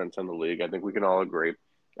one defense in the league, I think we can all agree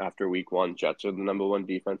after week 1, Jets are the number one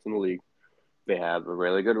defense in the league. They have a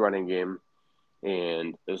really good running game,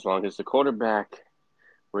 and as long as the quarterback,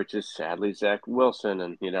 which is sadly Zach Wilson,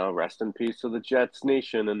 and rest in peace to the Jets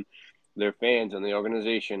nation and their fans and the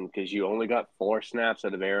organization, because you only got 4 snaps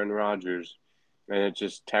out of Aaron Rodgers, and it's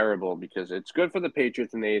just terrible because it's good for the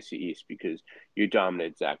Patriots in the AFC East because you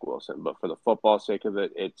dominate Zach Wilson, but for the football sake of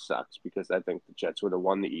it, it sucks because I think the Jets would have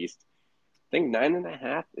won the East. I think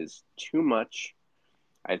 9.5 is too much.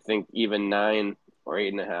 I think even 9 or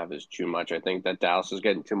 8.5 is too much. I think that Dallas is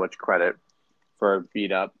getting too much credit for a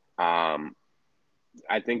beat up.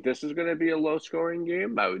 I think this is going to be a low-scoring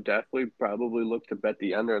game. I would definitely probably look to bet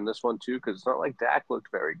the under in this one, too, because it's not like Dak looked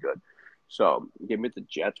very good. So give me the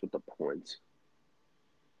Jets with the points.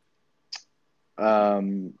 Yeah,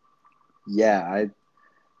 I'm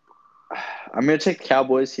going to take the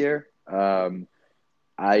Cowboys here.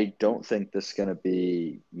 I don't think this is going to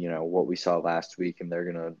be, what we saw last week, and they're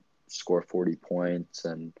going to score 40 points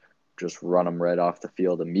and just run them right off the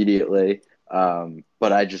field immediately.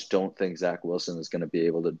 But I just don't think Zach Wilson is going to be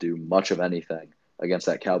able to do much of anything against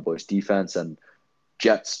that Cowboys defense. And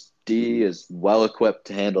Jets D is well equipped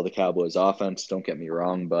to handle the Cowboys offense. Don't get me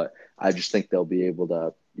wrong, but I just think they'll be able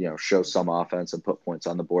to, show some offense and put points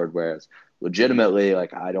on the board. Whereas legitimately,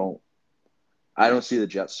 I don't see the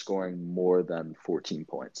Jets scoring more than 14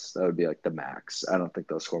 points. That would be like the max. I don't think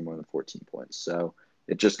they'll score more than 14 points. So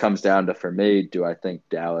it just comes down to, for me, do I think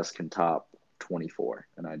Dallas can top 24?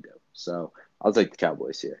 And I do. So I'll take the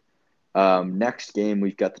Cowboys here. Next game,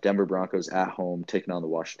 we've got the Denver Broncos at home taking on the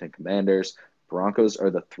Washington Commanders. Broncos are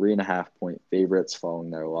the 3.5-point favorites following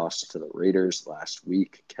their loss to the Raiders last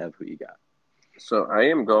week. Kev, who you got? So I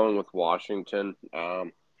am going with Washington.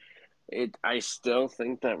 I still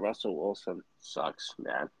think that Russell Wilson sucks,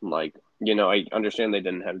 man. I understand they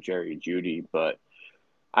didn't have Jerry Jeudy, but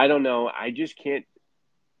I don't know. I just can't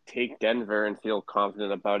take Denver and feel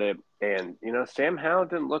confident about it. And, Sam Howell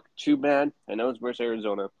didn't look too bad. I know it's versus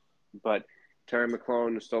Arizona, but Terry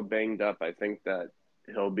McLaurin is still banged up. I think that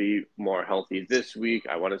he'll be more healthy this week.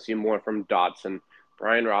 I want to see more from Dotson,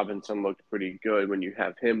 Brian Robinson looked pretty good when you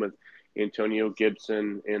have him with Antonio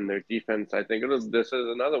Gibson in their defense. I think this is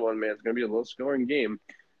another one, man. It's going to be a low-scoring game.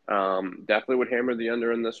 Definitely would hammer the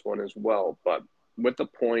under in this one as well. But with the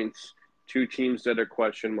points, two teams that are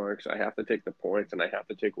question marks, I have to take the points, and I have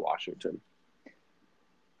to take Washington.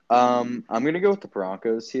 I'm going to go with the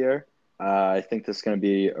Broncos here. I think this is going to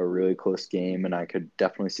be a really close game, and I could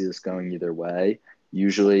definitely see this going either way.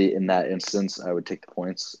 Usually in that instance, I would take the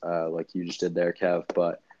points like you just did there, Kev.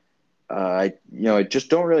 But I just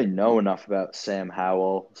don't really know enough about Sam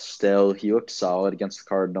Howell still. He looked solid against the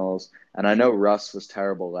Cardinals. And I know Russ was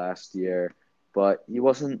terrible last year, but he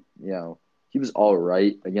wasn't, he was all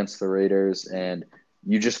right against the Raiders. And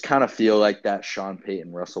you just kind of feel like that Sean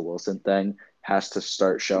Payton, Russell Wilson thing has to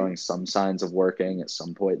start showing some signs of working at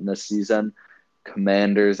some point in this season.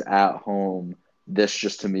 Commanders at home, this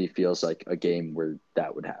just to me feels like a game where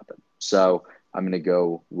that would happen. So I'm going to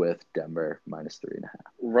go with Denver -3.5.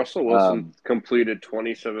 Russell Wilson completed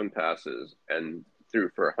 27 passes and threw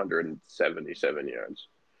for 177 yards.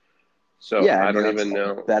 So yeah, I don't even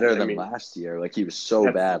know. Better than last year. Like he was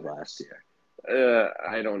so bad last year.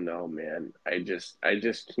 I don't know, man. I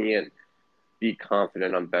just can't be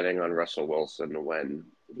confident on betting on Russell Wilson when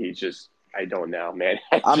he just. I don't know, man.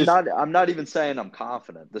 I'm not even saying I'm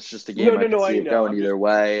confident. This is just a game I can see it going either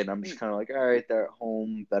way, and I'm just kind of like, all right, they're at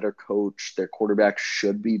home, better coach, their quarterback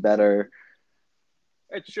should be better.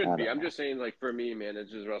 It should be. I'm just saying, like for me, man, it's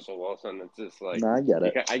just Russell Wilson. It's just like no, I get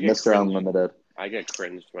it. I get Mr. Unlimited. I get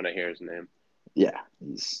cringed when I hear his name. Yeah,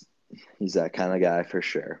 he's that kind of guy for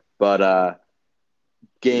sure. But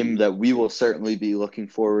game that we will certainly be looking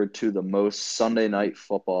forward to the most, Sunday Night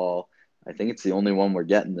Football. I think it's the only one we're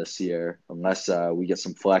getting this year, unless we get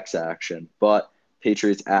some flex action. But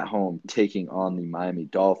Patriots at home taking on the Miami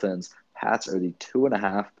Dolphins. Pats are the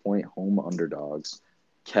 2.5-point home underdogs.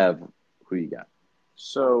 Kev, who you got?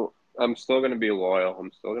 So I'm still going to be loyal.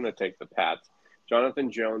 I'm still going to take the Pats.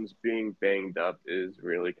 Jonathan Jones being banged up is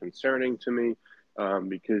really concerning to me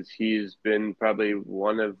because he's been probably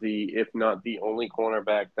one of the, if not the only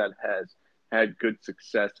cornerback that has had good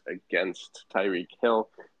success against Tyreek Hill.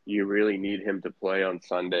 You really need him to play on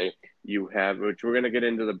Sunday. You have, which we're going to get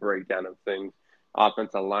into the breakdown of things,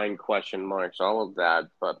 offensive line question marks, all of that.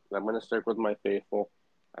 But I'm going to stick with my faithful.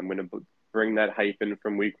 I'm going to bring that hype in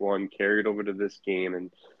from week one, carry it over to this game,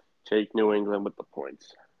 and take New England with the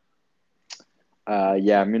points.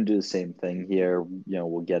 Yeah, I'm going to do the same thing here.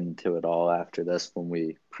 We'll get into it all after this when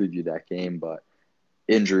we preview that game. But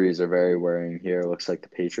injuries are very worrying here. Looks like the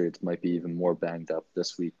Patriots might be even more banged up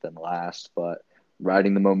this week than last. But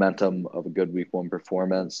riding the momentum of a good week one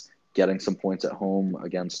performance, getting some points at home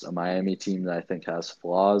against a Miami team that I think has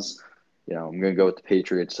flaws. I'm going to go with the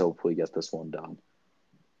Patriots to hopefully get this one done.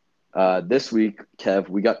 This week, Kev,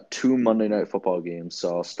 we got 2 Monday Night Football games.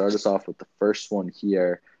 So I'll start us off with the first one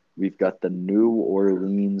here. We've got the New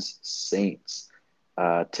Orleans Saints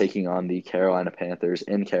taking on the Carolina Panthers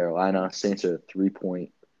in Carolina. Saints are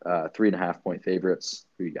 3.5-point favorites.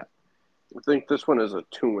 Who you got? I think this one is a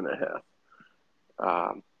 2.5.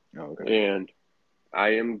 Okay. And I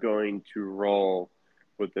am going to roll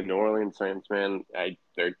with the New Orleans Saints, man.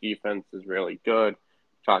 Their defense is really good.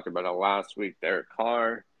 Talked about it last week. Derek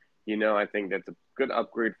Carr, I think that's a good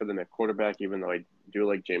upgrade for them at quarterback, even though I do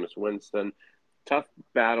like Jameis Winston. Tough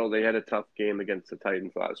battle. They had a tough game against the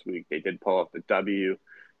Titans last week. They did pull off the W.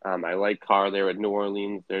 I like Carr there at New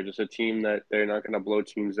Orleans. They're just a team that they're not going to blow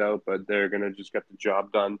teams out, but they're going to just get the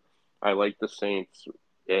job done. I like the Saints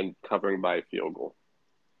and covering by a field goal.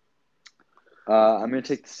 I'm going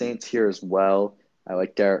to take the Saints here as well. I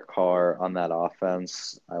like Derek Carr on that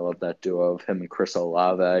offense. I love that duo of him and Chris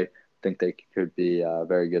Olave. I think they could be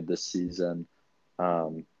very good this season.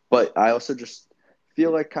 But I also just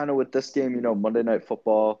feel like kind of with this game, Monday Night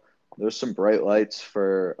Football, there's some bright lights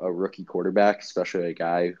for a rookie quarterback, especially a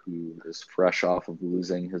guy who is fresh off of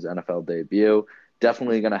losing his NFL debut.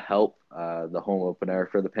 Definitely going to help the home opener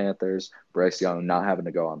for the Panthers. Bryce Young not having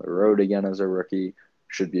to go on the road again as a rookie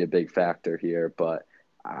should be a big factor here. But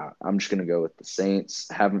I'm just going to go with the Saints.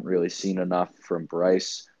 Haven't really seen enough from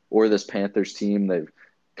Bryce or this Panthers team. They've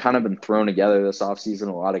kind of been thrown together this offseason.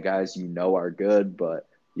 A lot of guys are good, but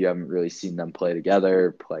you haven't really seen them play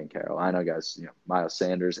together, play in Carolina. Guys, Miles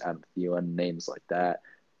Sanders, Adam Thielen, names like that.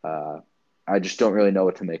 I just don't really know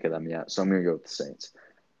what to make of them yet, so I'm going to go with the Saints.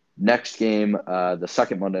 Next game, the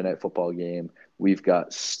second Monday Night Football game, we've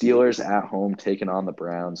got Steelers at home taking on the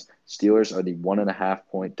Browns. Steelers are the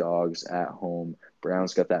 1.5-point dogs at home.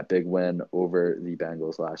 Browns got that big win over the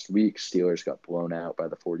Bengals last week. Steelers got blown out by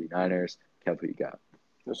the 49ers. Kev, who you got?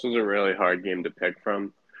 This is a really hard game to pick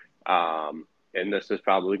from. and this is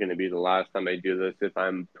probably going to be the last time I do this if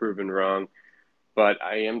I'm proven wrong. But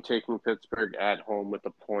I am taking Pittsburgh at home with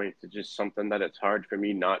the points. It's just something that it's hard for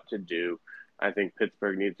me not to do. I think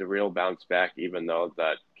Pittsburgh needs a real bounce back, even though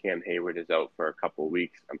that Cam Hayward is out for a couple of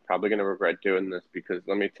weeks. I'm probably going to regret doing this because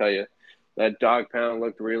let me tell you, that dog pound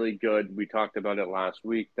looked really good. We talked about it last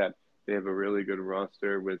week that they have a really good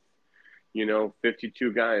roster with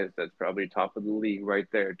 52 guys. That's probably top of the league right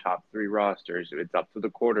there, top three rosters. It's up to the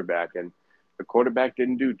quarterback, and the quarterback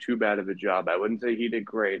didn't do too bad of a job. I wouldn't say he did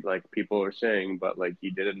great, like people are saying, but like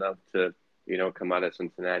he did enough to, come out of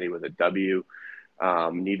Cincinnati with a W.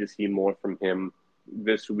 Need to see more from him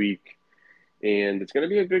this week, and it's going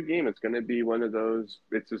to be a good game. It's going to be one of those.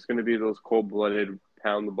 It's just going to be those cold-blooded,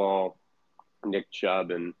 pound the ball, Nick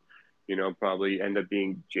Chubb, and probably end up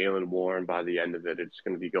being Jalen Warren by the end of it. It's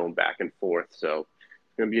going to be going back and forth. So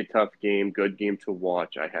it's going to be a tough game, good game to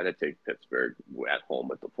watch. I had to take Pittsburgh at home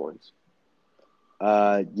with the points.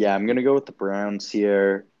 Yeah, I'm going to go with the Browns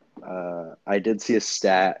here. I did see a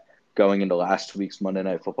stat going into last week's Monday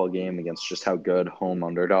Night Football game against just how good home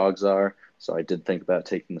underdogs are. So I did think about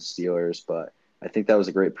taking the Steelers, but I think that was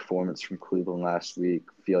a great performance from Cleveland last week.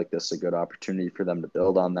 I feel like this is a good opportunity for them to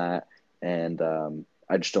build on that. And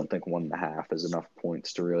I just don't think 1.5 is enough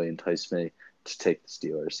points to really entice me to take the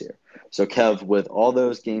Steelers here. So, Kev, with all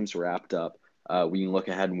those games wrapped up, we can look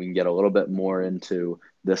ahead and we can get a little bit more into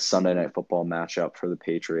this Sunday Night Football matchup for the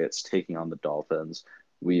Patriots taking on the Dolphins.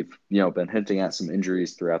 We've, been hinting at some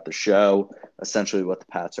injuries throughout the show, essentially what the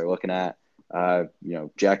Pats are looking at.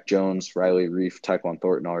 Jack Jones, Riley Reif, Tyquan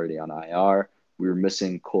Thornton already on IR. We were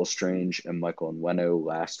missing Cole Strange and Michael Onwenu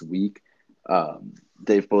last week.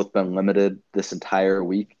 They've both been limited this entire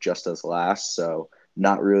week, just as last. So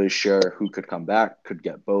not really sure who could come back. Could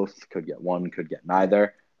get both, could get one, could get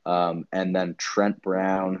neither. And then Trent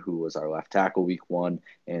Brown, who was our left tackle week 1,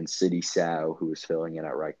 and Sidney Sow, who was filling in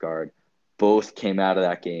at right guard, both came out of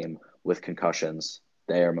that game with concussions.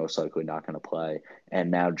 They are most likely not going to play. And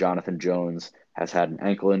now Jonathan Jones has had an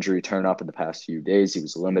ankle injury turn up in the past few days. He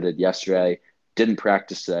was limited yesterday, didn't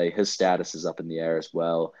practice today. His status is up in the air as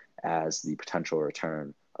well as the potential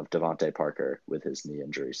return of Devontae Parker with his knee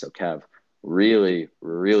injury. So, Kev, really,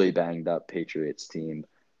 really banged up Patriots team.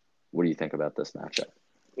 What do you think about this matchup?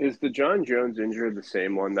 Is the John Jones injury the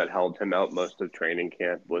same one that held him out most of training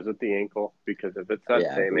camp? Was it the ankle? Because if it's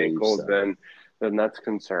that same ankle, so. then that's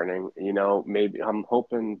concerning. Maybe I'm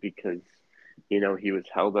hoping because he was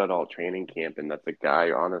held out all training camp, and that's a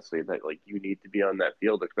guy, honestly, that like you need to be on that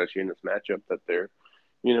field, especially in this matchup. That they're,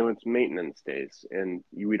 it's maintenance days, and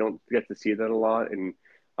we don't get to see that a lot. And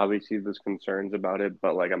obviously, there's concerns about it,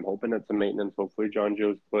 but like I'm hoping it's a maintenance. Hopefully, John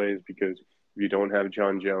Jones plays because if you don't have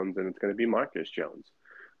John Jones, then it's going to be Marcus Jones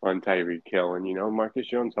on Tyreek Hill. And, Marcus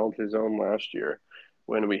Jones held his own last year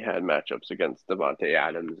when we had matchups against Devontae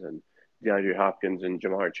Adams and DeAndre Hopkins and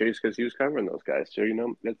Jamar Chase because he was covering those guys. So,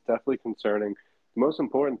 it's definitely concerning. The most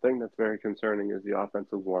important thing that's very concerning is the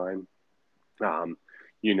offensive line.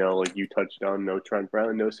 Like you touched on, no Trent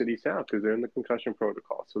Brown, no Sidney Sow because they're in the concussion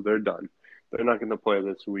protocol. So they're done. They're not going to play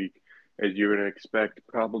this week. As you're going to expect,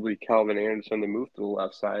 probably Calvin Anderson to move to the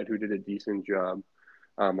left side, who did a decent job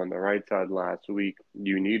on the right side last week.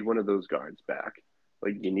 You need one of those guards back.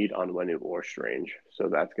 Like you need Onwenu or Strange. So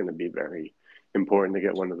that's going to be very important to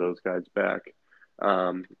get one of those guys back.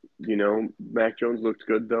 Mac Jones looked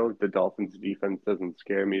good though. The Dolphins defense doesn't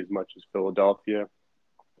scare me as much as Philadelphia.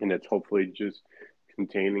 And it's hopefully just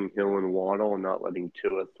containing Hill and Waddle and not letting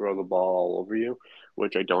Tua throw the ball all over you,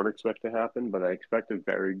 which I don't expect to happen, but I expect a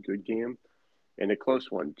very good game and a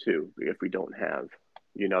close one too if we don't have,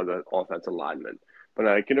 the offensive lineman. But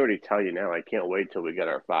I can already tell you now, I can't wait till we get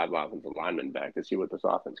our 5 offensive linemen back to see what this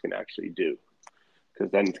offense can actually do.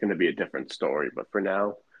 Because then it's going to be a different story. But for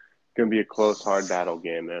now, it's going to be a close, hard battle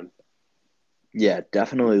game, man. Yeah,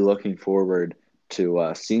 definitely looking forward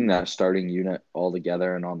to seeing that starting unit all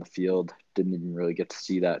together and on the field. Didn't even really get to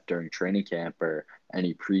see that during training camp or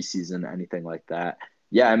any preseason, anything like that.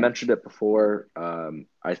 Yeah, I mentioned it before.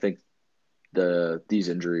 I think these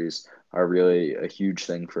injuries are really a huge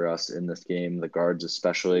thing for us in this game. The guards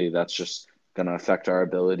especially, that's just going to affect our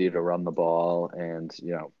ability to run the ball. And,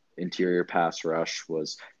 interior pass rush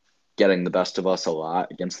was getting the best of us a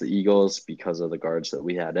lot against the Eagles because of the guards that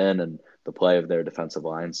we had in and the play of their defensive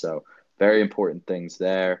line. So very important things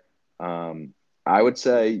there. I would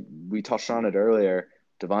say we touched on it earlier.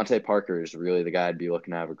 Devontae Parker is really the guy I'd be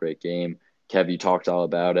looking to have a great game. Kev, you talked all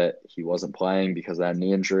about it. He wasn't playing because of that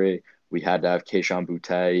knee injury. We had to have Kayshon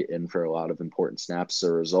Boutte in for a lot of important snaps as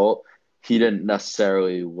a result. He didn't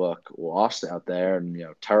necessarily look lost out there and,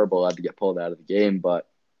 terrible, had to get pulled out of the game, but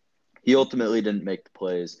He ultimately didn't make the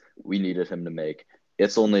plays we needed him to make.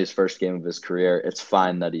 It's only his first game of his career. It's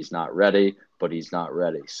fine that he's not ready, but he's not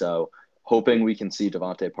ready. So hoping we can see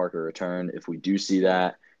Devontae Parker return. If we do see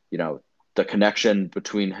that, the connection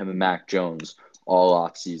between him and Mac Jones all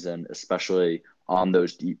offseason, especially on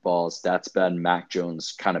those deep balls, that's been Mac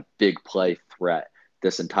Jones' kind of big play threat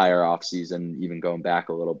this entire offseason, even going back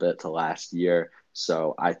a little bit to last year.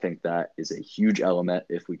 So I think that is a huge element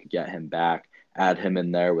if we could get him back, add him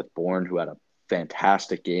in there with Bourne, who had a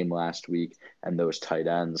fantastic game last week, and those tight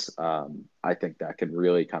ends. I think that could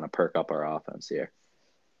really kind of perk up our offense here.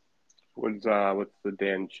 What's the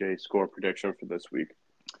Dan J score prediction for this week?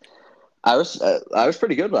 I was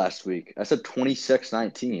pretty good last week. I said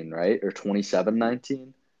 26-19, right? Or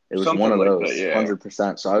 27-19. It was Something one of like those, that, yeah.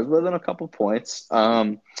 100%. So I was within a couple points.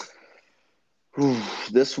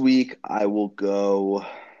 This week I will go.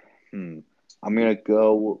 I'm gonna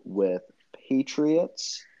go with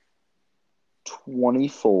Patriots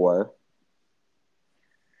 24,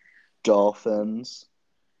 Dolphins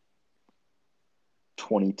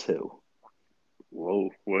 22. Whoa,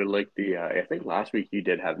 we're like I think last week you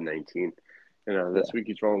did have 19. This week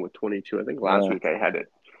he's rolling with 22. I think last week I had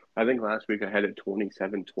it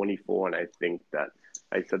 27-24, and I think that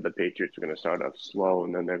I said the Patriots are going to start off slow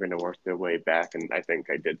and then they're going to work their way back, and I think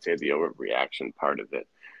I did say the overreaction part of it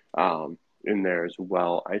in there as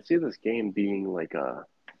well. I see this game being like a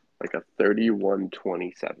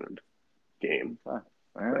 31-27 game. Right.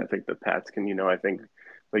 I think the Pats can, I think,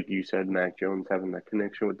 like you said, Mac Jones having that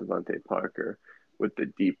connection with Devontae Parker with the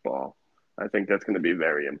deep ball. I think that's going to be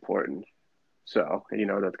very important. So,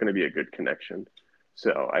 that's going to be a good connection.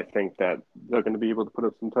 So I think that they're going to be able to put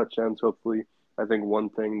up some touchdowns, hopefully. I think one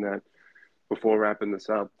thing that, before wrapping this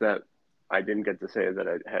up, that I didn't get to say that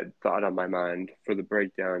I had thought on my mind for the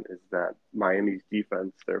breakdown is that Miami's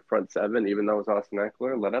defense, their front seven, even though it was Austin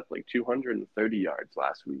Eckler, let up like 230 yards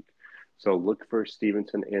last week. So look for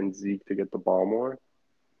Stevenson and Zeke to get the ball more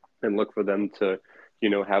and look for them to,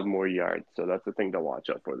 have more yards. So that's the thing to watch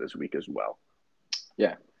out for this week as well.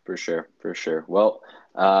 Yeah, for sure. Well,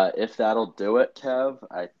 if that'll do it, Kev,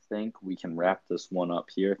 I think we can wrap this one up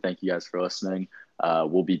here. Thank you guys for listening.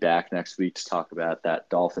 We'll be back next week to talk about that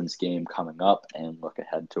Dolphins game coming up and look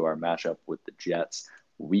ahead to our matchup with the Jets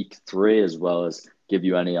week 3, as well as give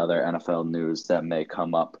you any other NFL news that may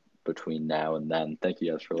come up between now and then. Thank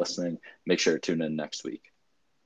you guys for listening. Make sure to tune in next week.